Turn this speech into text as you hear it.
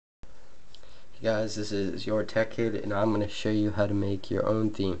Guys, this is your tech kid and I'm going to show you how to make your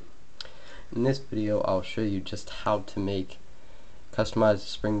own theme. In this video I'll show you just how to make customized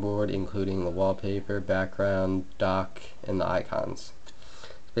Springboard, including the wallpaper, background, dock, and the icons.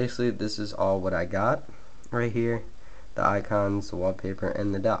 Basically this is all what I got right here: the icons, the wallpaper,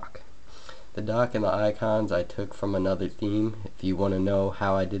 and the dock. The dock and the icons I took from another theme. If you want to know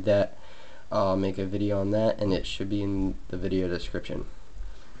how I did that, I'll make a video on that and it should be in the video description.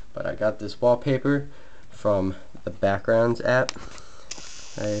 But I got this wallpaper from the Backgrounds app.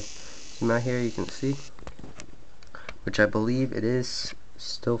 I zoom out here, you can see, which I believe it is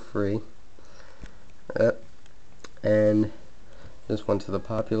still free. And this went to the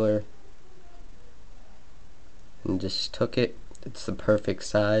popular and just took it. It's the perfect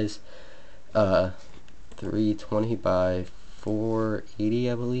size, 320 by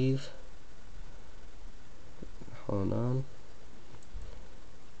 480, I believe. Hold on.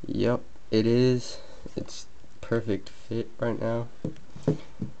 Yep, it is. It's perfect fit right now. And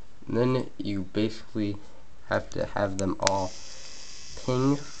then you basically have to have them all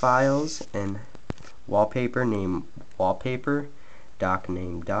ping files, and wallpaper name wallpaper, dock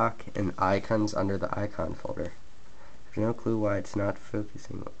name dock, and icons under the icon folder. I have no clue why it's not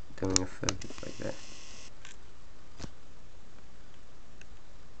focusing, doing a focus like that.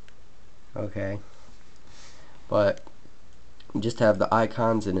 Okay, but just have the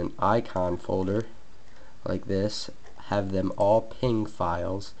icons in an icon folder like this, have them all ping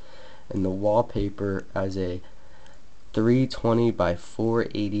files, and the wallpaper as a 320 by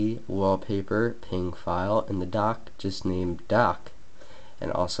 480 wallpaper ping file, and the dock just named dock,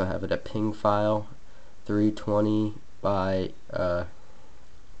 and also have it a ping file 320 by it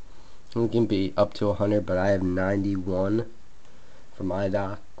can be up to 100, but I have 91 for my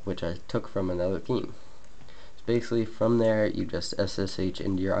dock, which I took from another theme. Basically from there you just SSH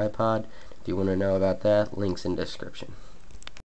into your iPod. If you want to know about that, links in description.